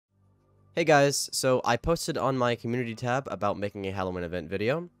Hey guys, so I posted on my community tab about making a Halloween event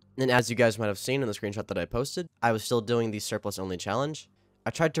video, and as you guys might have seen in the screenshot that I posted, I was still doing the surplus only challenge.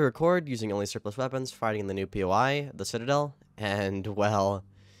 I tried to record using only surplus weapons, fighting the new POI, the Citadel, and well,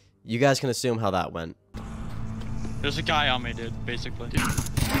 you guys can assume how that went. There's a guy on me, dude, basically.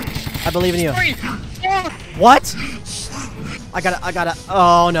 I believe in you. What? I gotta,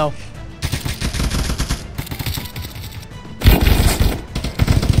 oh no.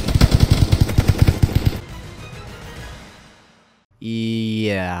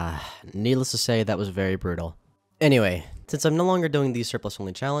 Yeah, needless to say, that was very brutal. Anyway, since I'm no longer doing the surplus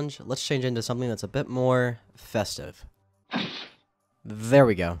only challenge, let's change into something that's a bit more festive. There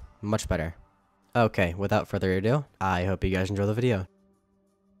we go, much better. Okay, without further ado, I hope you guys enjoy the video.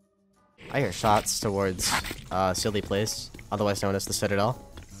 I hear shots towards, Silly Place, otherwise known as the Citadel.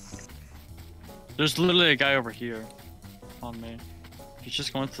 There's literally a guy over here on me. He's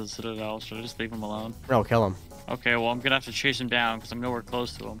just going to the Citadel, so I just leave him alone. No, kill him. Okay, well, I'm gonna have to chase him down because I'm nowhere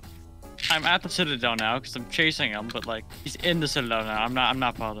close to him. I'm at the Citadel now because I'm chasing him, but like, he's in the Citadel now. I'm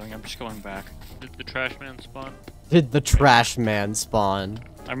not bothering. I'm just going back. Did the trash man spawn? Did the trash man spawn?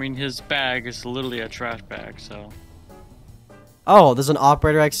 I mean, his bag is literally a trash bag, so. Oh, there's an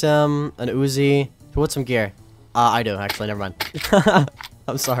Operator XM, an Uzi. Who wants some gear? I do, actually, never mind.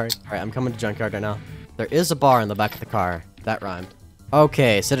 I'm sorry. Alright, I'm coming to Junkyard right now. There is a bar in the back of the car. That rhymed.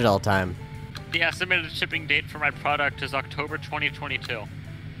 Okay, Citadel time. The estimated shipping date for my product is October 2022.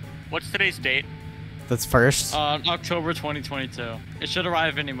 What's today's date? That's first. October 2022. It should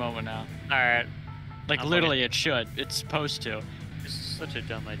arrive any moment now. Alright. Like, literally, it should. It's supposed to. This is such a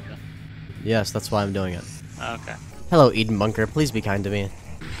dumb idea. Yes, that's why I'm doing it. Okay. Hello, Eden Bunker. Please be kind to me.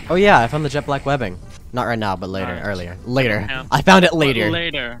 Oh yeah, I found the jet black webbing. Not right now, but later. Nice. Earlier. Later. Yeah. I found it later.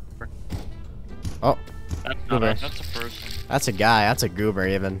 Later. Oh, That's not Goober. us. That's a person. That's a guy. That's a goober,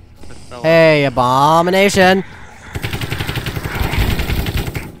 even. That fell Hey, Abomination!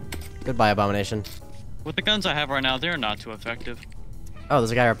 Goodbye, Abomination. With the guns I have right now, they're not too effective. Oh,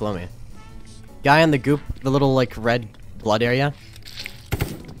 there's a guy right below me. Guy in the goop, the little, like, red blood area.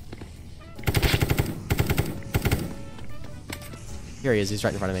 Here he is, he's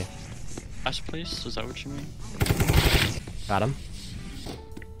right in front of me. Last place? Is that what you mean? Got him.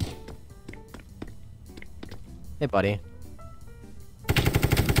 Hey, buddy.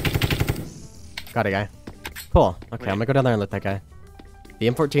 Got a guy. Cool. Okay, I'm gonna go down there and loot that guy. The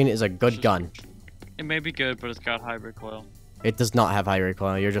M14 is a good gun. It may be good, but it's got high recoil. It does not have high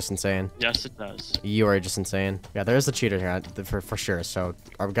recoil. You're just insane. Yes, it does. You are just insane. Yeah, there is a cheater here for sure. So,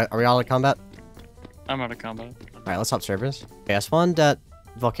 are we all in combat? I'm out of combat. Alright, let's hop servers. Okay, I spawned at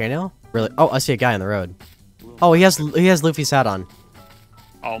Volcano. Really? Oh, I see a guy on the road. Oh, he has Luffy's hat on.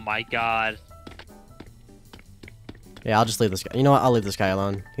 Oh my god. Yeah, I'll just leave this guy. You know what? I'll leave this guy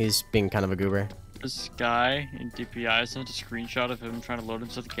alone. He's being kind of a goober. This guy in DPI sent a screenshot of him trying to load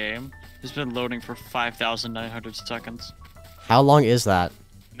into the game. He's been loading for 5,900 seconds. How long is that?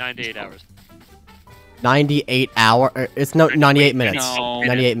 98 hours. 98 hour? It's no, 98 minutes. No.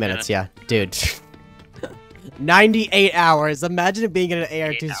 98 minutes, yeah. Dude. 98 hours. Imagine it being in an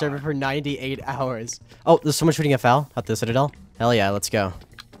AR2 server for 98 hours. Oh, there's someone shooting a foul at the Citadel. Hell yeah, let's go.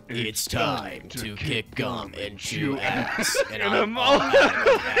 It's time to kick gum and chew ass. And I'm all out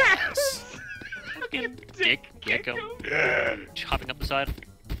of ass. Fucking dick gecko. Hopping up the side.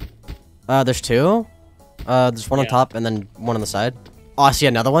 There's two. There's one on top and then one on the side. Oh, I see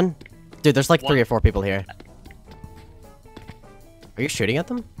another one. Dude, there's like 3 or 4 people here. Are you shooting at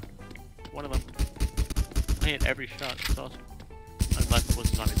them? One of them. I hit every shot. It's awesome. Unless it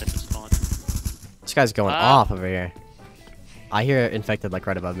was a zombie that just spawned. This guy's going off over here. I hear infected like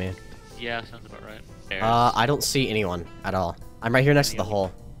right above me. Yeah, sounds about right. There's I don't see anyone at all. I'm right here next to the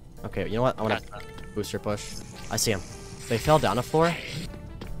hole. Okay, you know what? I want to Gotcha. booster push. I see him. They fell down a floor.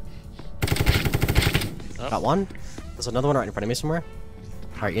 Oh. Got one. There's another one right in front of me somewhere.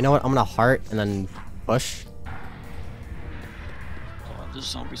 Alright, you know what? I'm gonna heart and then push. Oh, there's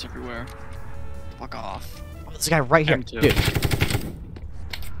zombies everywhere. Fuck off. Oh, there's a guy right here. M2. Dude.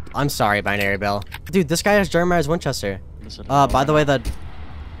 I'm sorry, Binary Bell. Dude, this guy has Jeremiah's Winchester. Listen, By the way,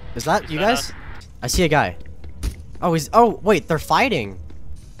 is that you guys? I see a guy. Oh, oh, wait, they're fighting.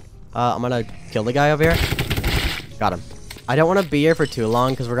 I'm gonna kill the guy over here. Got him. I don't want to be here for too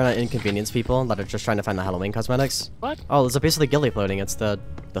long because we're gonna inconvenience people that are just trying to find the Halloween cosmetics. What? Oh, there's a piece of the ghillie floating. It's the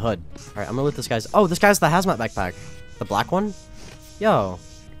hood. Alright, I'm gonna loot this guy's. Oh, this guy's the hazmat backpack. The black one? Yo.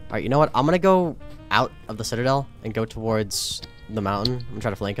 Alright, you know what? I'm gonna go out of the Citadel and go towards the mountain. I'm gonna try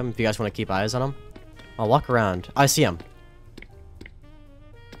to flank him if you guys want to keep eyes on him. I'll walk around. I see him.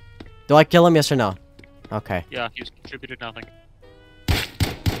 Do I kill him, yes or no? Okay. Yeah, he's contributed nothing.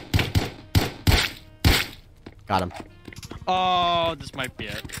 Got him. Oh, this might be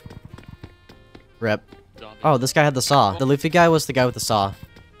it. Rip. Zombie. Oh, this guy had the saw. The Luffy guy was the guy with the saw.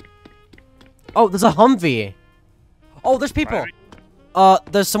 Oh, there's a Humvee. Oh, there's people.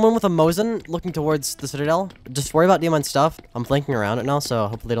 There's someone with a Mosin looking towards the Citadel. Just worry about Demon's stuff. I'm flanking around it now, so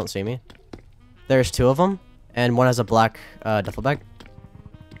hopefully they don't see me. There's 2 of them, and one has a black duffel bag.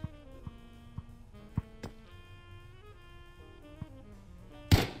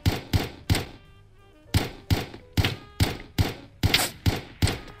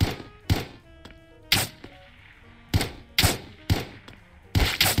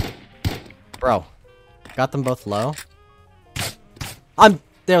 Bro, got them both low.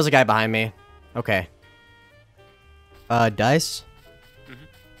 There was a guy behind me. Okay. Dice? Mhm.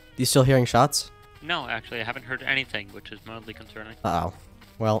 You still hearing shots? No, actually, I haven't heard anything, which is mildly concerning. Uh-oh.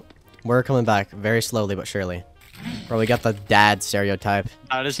 Well, we're coming back very slowly but surely. Bro, we got the dad stereotype.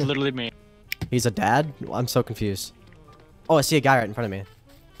 That is literally me. He's a dad? I'm so confused. Oh, I see a guy right in front of me.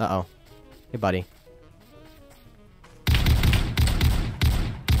 Uh-oh. Hey, buddy.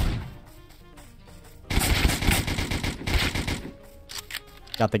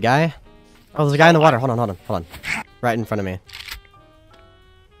 Got the guy. Oh, there's a guy in the water. Hold on. Right in front of me.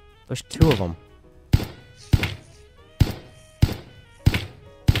 There's 2 of them.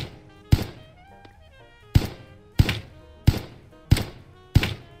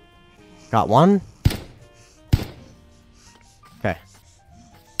 Got one. Okay.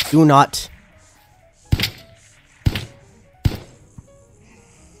 Do not.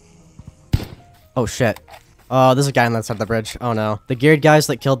 Oh, shit. Oh, there's a guy on that side of the bridge. Oh, no. The geared guys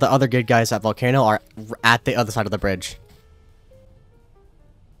that killed the other geared guys at Volcano are at the other side of the bridge.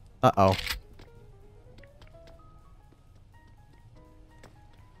 Uh-oh.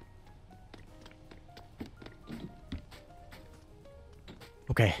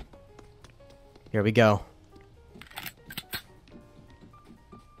 Okay. Here we go.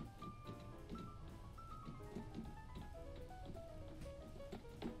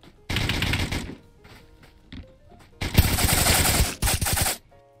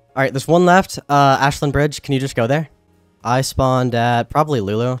 Alright, there's one left. Ashland Bridge, can you just go there? I spawned at probably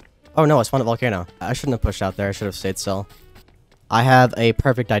Lulu. Oh no, I spawned at Volcano. I shouldn't have pushed out there, I should have stayed still. I have a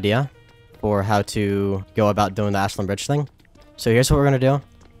perfect idea for how to go about doing the Ashland Bridge thing. So here's what we're gonna do.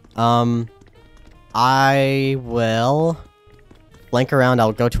 I will flank around,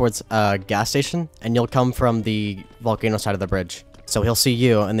 I'll go towards a gas station, and you'll come from the Volcano side of the bridge. So he'll see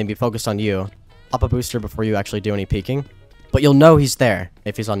you, and then be focused on you. Pop a booster before you actually do any peeking. But you'll know he's there,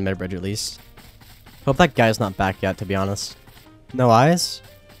 if he's on mid-bridge at least. Hope that guy's not back yet, to be honest. No eyes?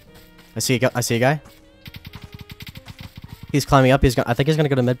 I see a guy. He's climbing up, I think he's gonna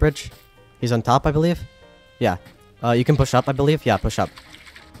go to mid-bridge. He's on top, I believe. Yeah. You can push up, I believe. Yeah, push up.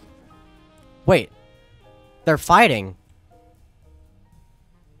 Wait. They're fighting.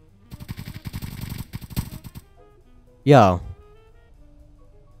 Yo.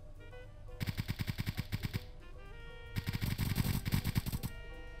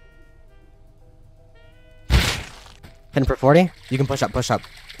 10 for 40? You can push up, push up.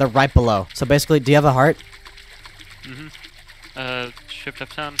 They're right below. So basically, do you have a heart? Mm-hmm. Shift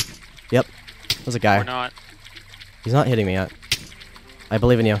F10. Yep. There's a guy. Or not. He's not hitting me yet. I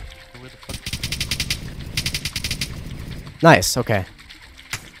believe in you. Where the fuck? Nice, okay.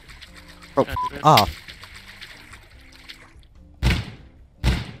 Oh. Oh.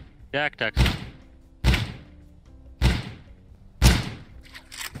 Jack deck.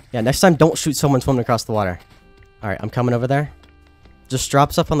 Yeah, next time don't shoot someone swimming across the water. Alright, I'm coming over there. Just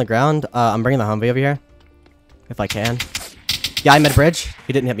drop stuff on the ground. I'm bringing the Humvee over here. If I can. Yeah, I'm at bridge.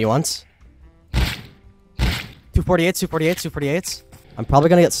 He didn't hit me once. 248s, 248s, 248s. I'm probably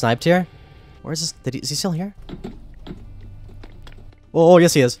gonna get sniped here. Where is this? Is he still here? Oh,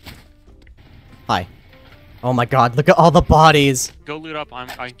 yes he is. Hi. Oh my god, look at all the bodies. Go loot up.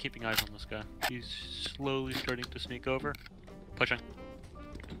 I'm keeping eyes on this guy. He's slowly starting to sneak over. Pushing.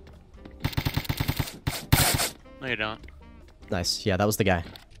 No, you don't. Nice. Yeah, that was the guy.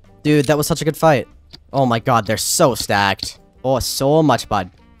 Dude, that was such a good fight. Oh my god, they're so stacked. Oh, so much,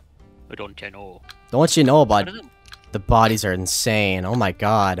 bud. Don't you know? Don't you know, bud? The bodies are insane. Oh my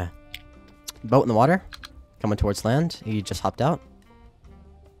god. Boat in the water. Coming towards land. He just hopped out.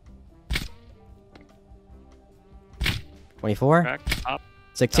 24. Back, up,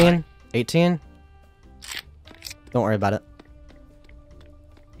 16. die. 18. Don't worry about it.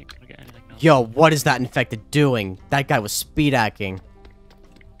 You gonna get anything now? Yo, what is that infected doing? That guy was speed hacking.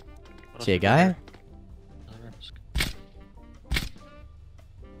 What See a else guy? is there?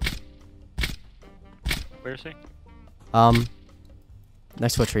 Where is he?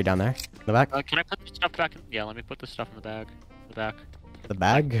 Next to a tree down there. In the back. Can I put the stuff back in? Yeah, let me put the stuff in the bag. The back. The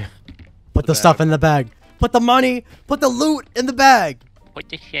bag? Put the bag. stuff in the bag. Put the money. Put the loot in the bag. Put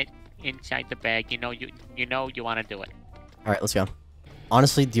the shit inside the bag. You know you want to do it. All right, let's go.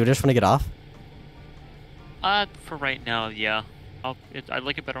 Honestly, do you just want to get off? For right now, yeah. I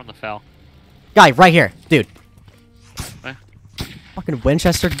like it better on the fell. Guy, right here, dude. Where? Fucking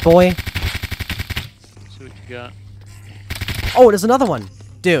Winchester boy. See what you got. Oh, there's another one,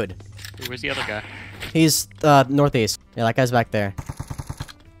 dude. Hey, where's the other guy? He's northeast. Yeah, that guy's back there.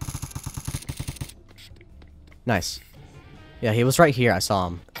 Nice. Yeah, he was right here. I saw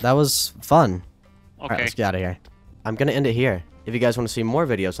him. That was fun. Okay. Alright, let's get out of here. I'm gonna end it here. If you guys want to see more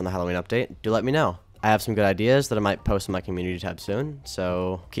videos on the Halloween update, do let me know. I have some good ideas that I might post in my community tab soon,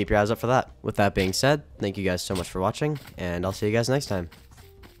 so keep your eyes up for that. With that being said, thank you guys so much for watching, and I'll see you guys next time.